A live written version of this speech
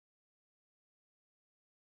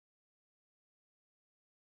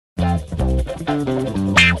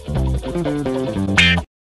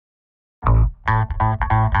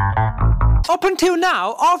Up until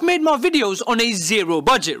now, I've made my videos on a zero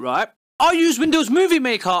budget, right? I use Windows Movie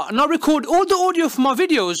Maker and I record all the audio for my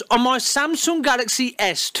videos on my Samsung Galaxy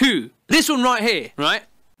S2. This one right here, right?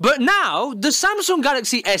 But now, the Samsung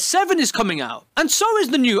Galaxy S7 is coming out, and so is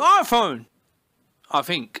the new iPhone, I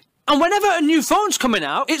think. And whenever a new phone's coming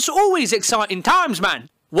out, it's always exciting times, man.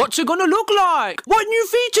 What's it gonna look like? What new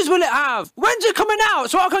features will it have? When's it coming out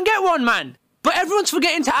so I can get one, man? But everyone's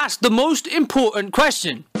forgetting to ask the most important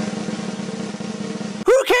question.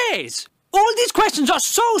 Who cares? All these questions are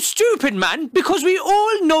so stupid, man, because we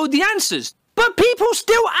all know the answers. But people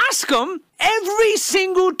still ask them every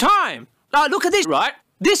single time. Now, look at this, right?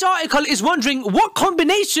 This article is wondering what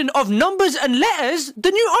combination of numbers and letters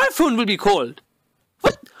the new iPhone will be called.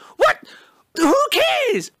 What? Who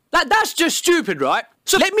cares? Like, that's just stupid, right?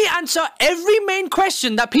 So let me answer every main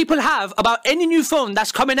question that people have about any new phone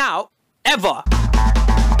that's coming out, ever.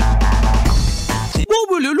 What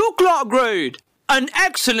will it look like, Grade? An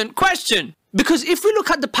excellent question. Because if we look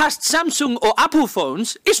at the past Samsung or Apple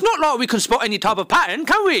phones, it's not like we can spot any type of pattern,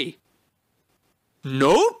 can we?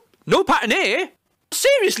 Nope, no pattern here.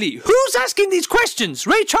 Seriously, who's asking these questions?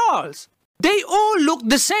 Ray Charles? They all look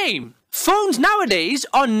the same. Phones nowadays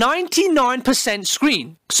are 99%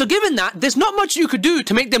 screen. So given that, there's not much you could do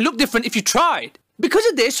to make them look different if you tried. Because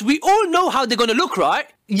of this, we all know how they're going to look,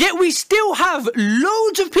 right? Yet we still have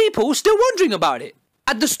loads of people still wondering about it.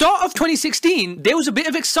 At the start of 2016, there was a bit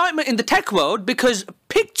of excitement in the tech world because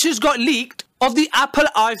pictures got leaked of the Apple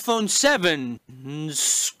iPhone 7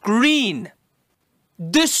 screen.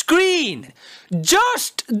 The screen!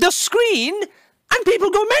 Just the screen, and people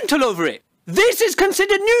go mental over it. This is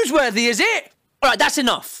considered newsworthy, is it? Alright, that's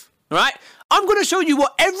enough, alright? I'm going to show you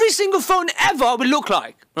what every single phone ever will look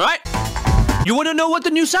like, alright? You want to know what the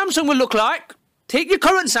new Samsung will look like? Take your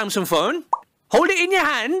current Samsung phone, hold it in your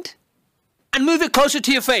hand, and move it closer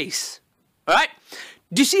to your face, alright?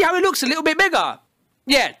 Do you see how it looks a little bit bigger?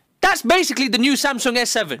 Yeah, that's basically the new Samsung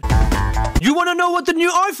S7. You want to know what the new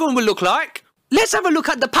iPhone will look like? Let's have a look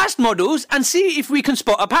at the past models and see if we can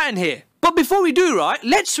spot a pattern here. But before we do, right,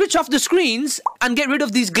 let's switch off the screens and get rid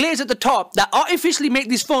of these glares at the top that artificially make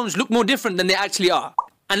these phones look more different than they actually are.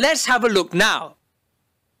 And let's have a look now.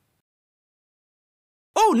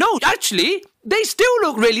 Oh no, actually, they still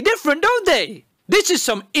look really different, don't they? This is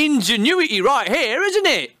some ingenuity right here, isn't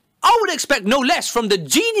it? I would expect no less from the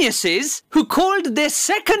geniuses who called their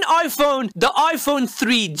second iPhone the iPhone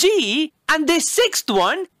 3G and their sixth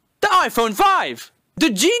one the iPhone 5.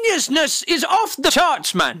 The geniusness is off the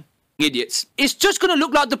charts, man. Idiots. It's just gonna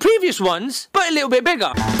look like the previous ones, but a little bit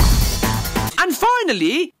bigger. And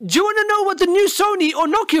finally, do you wanna know what the new Sony or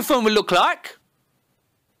Nokia phone will look like?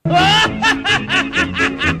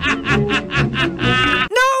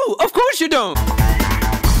 No, of course you don't.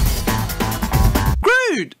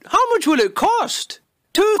 Great, how much will it cost?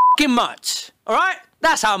 Too f***ing much, alright?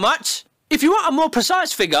 That's how much. If you want a more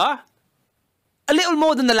precise figure, a little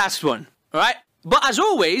more than the last one, alright? But as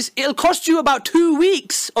always, it'll cost you about 2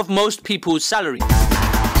 weeks of most people's salary.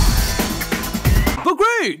 But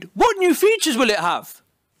great, what new features will it have?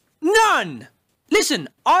 None! Listen,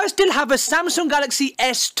 I still have a Samsung Galaxy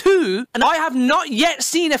S2 and I have not yet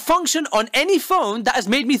seen a function on any phone that has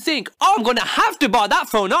made me think, oh, I'm gonna have to buy that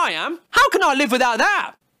phone, I am. How can I live without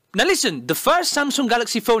that? Now listen, the first Samsung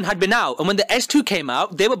Galaxy phone had been out, and when the S2 came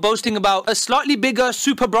out, they were boasting about a slightly bigger,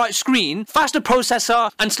 super bright screen, faster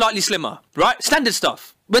processor, and slightly slimmer, right? Standard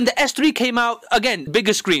stuff. When the S3 came out, again,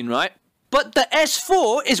 bigger screen, right? But the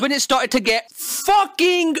S4 is when it started to get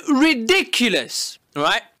fucking ridiculous,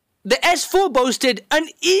 right? The S4 boasted an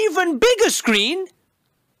even bigger screen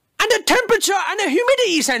and a temperature and a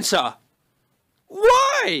humidity sensor.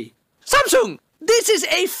 Why? Samsung, this is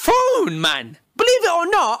a phone, man. Believe it or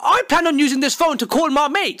not, I plan on using this phone to call my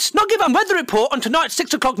mates, not give a weather report on tonight's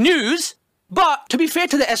 6 o'clock news. But to be fair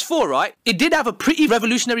to the S4, right, it did have a pretty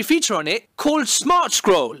revolutionary feature on it called Smart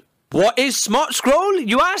Scroll. What is Smart Scroll,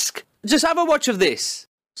 you ask? Just have a watch of this.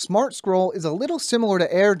 Smart Scroll is a little similar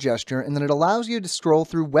to Air Gesture in that it allows you to scroll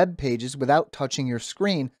through web pages without touching your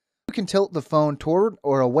screen. You can tilt the phone toward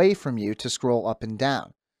or away from you to scroll up and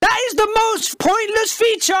down. That is the most pointless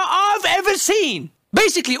feature I've ever seen.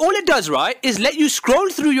 Basically, all it does, right, is let you scroll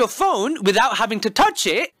through your phone without having to touch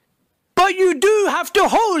it, but you do have to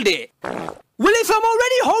hold it. Well, if I'm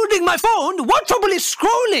already holding my phone, what trouble is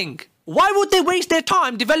scrolling? Why would they waste their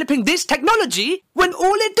time developing this technology when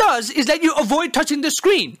all it does is let you avoid touching the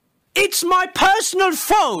screen? It's my personal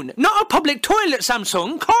phone, not a public toilet,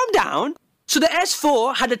 Samsung. Calm down. So the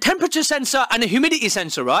S4 had a temperature sensor and a humidity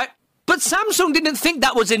sensor, right? But Samsung didn't think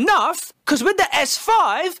that was enough, because with the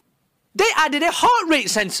S5, they added a heart rate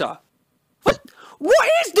sensor. What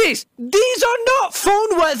is this? These are not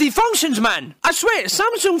phone-worthy functions, man. I swear,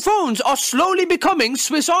 Samsung phones are slowly becoming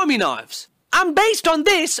Swiss Army knives. And based on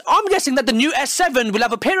this, I'm guessing that the new S7 will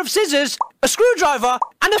have a pair of scissors, a screwdriver,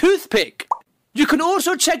 and a toothpick. You can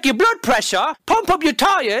also check your blood pressure, pump up your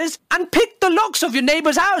tires, and pick the locks of your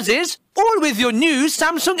neighbours' houses, all with your new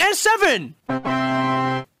Samsung S7.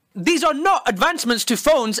 These are not advancements to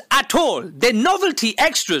phones at all. They're novelty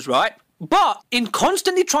extras, right? But in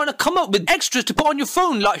constantly trying to come up with extras to put on your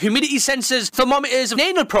phone like humidity sensors, thermometers, and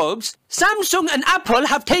anal probes, Samsung and Apple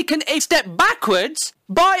have taken a step backwards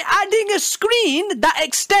by adding a screen that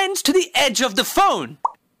extends to the edge of the phone.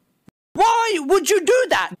 Why would you do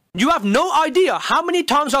that? You have no idea how many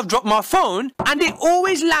times I've dropped my phone and it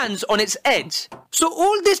always lands on its edge. So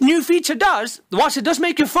all this new feature does, whilst it does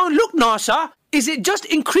make your phone look nicer, is it just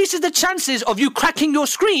increases the chances of you cracking your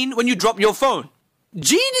screen when you drop your phone.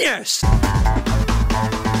 Genius!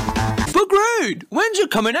 Book Road, when's it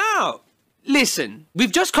coming out? Listen,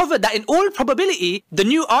 we've just covered that in all probability, the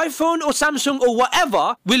new iPhone or Samsung or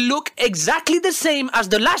whatever will look exactly the same as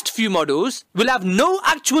the last few models, will have no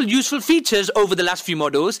actual useful features over the last few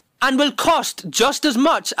models, and will cost just as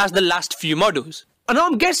much as the last few models. And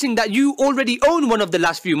I'm guessing that you already own one of the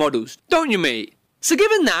last few models, don't you, mate? So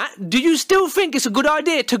given that, do you still think it's a good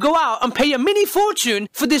idea to go out and pay a mini fortune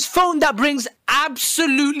for this phone that brings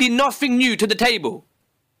absolutely nothing new to the table?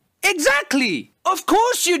 Exactly! Of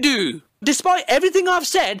course you do! Despite everything I've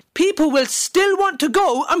said, people will still want to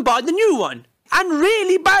go and buy the new one. And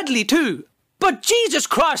really badly too. But Jesus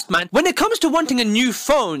Christ, man, when it comes to wanting a new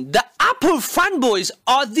phone, the Apple fanboys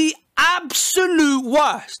are the absolute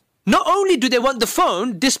worst. Not only do they want the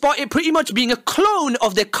phone, despite it pretty much being a clone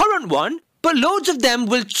of their current one, but loads of them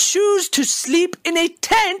will choose to sleep in a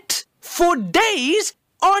tent for days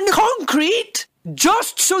on concrete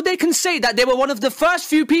just so they can say that they were one of the first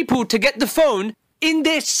few people to get the phone in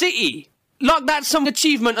their city. Like that's some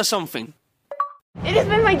achievement or something. It has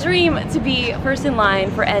been my dream to be first in line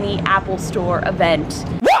for any Apple Store event.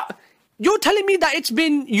 What? You're telling me that it's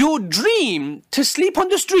been your dream to sleep on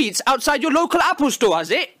the streets outside your local Apple Store, has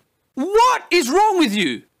it? What is wrong with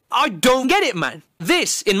you? I don't get it, man.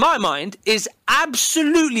 This, in my mind, is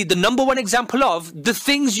absolutely the #1 example of the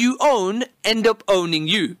things you own end up owning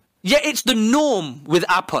you. Yet it's the norm with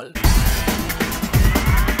Apple.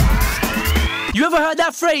 You ever heard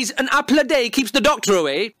that phrase, an apple a day keeps the doctor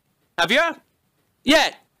away? Have you?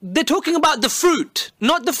 Yeah, they're talking about the fruit,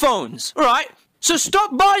 not the phones. Alright, so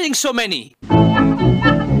stop buying so many.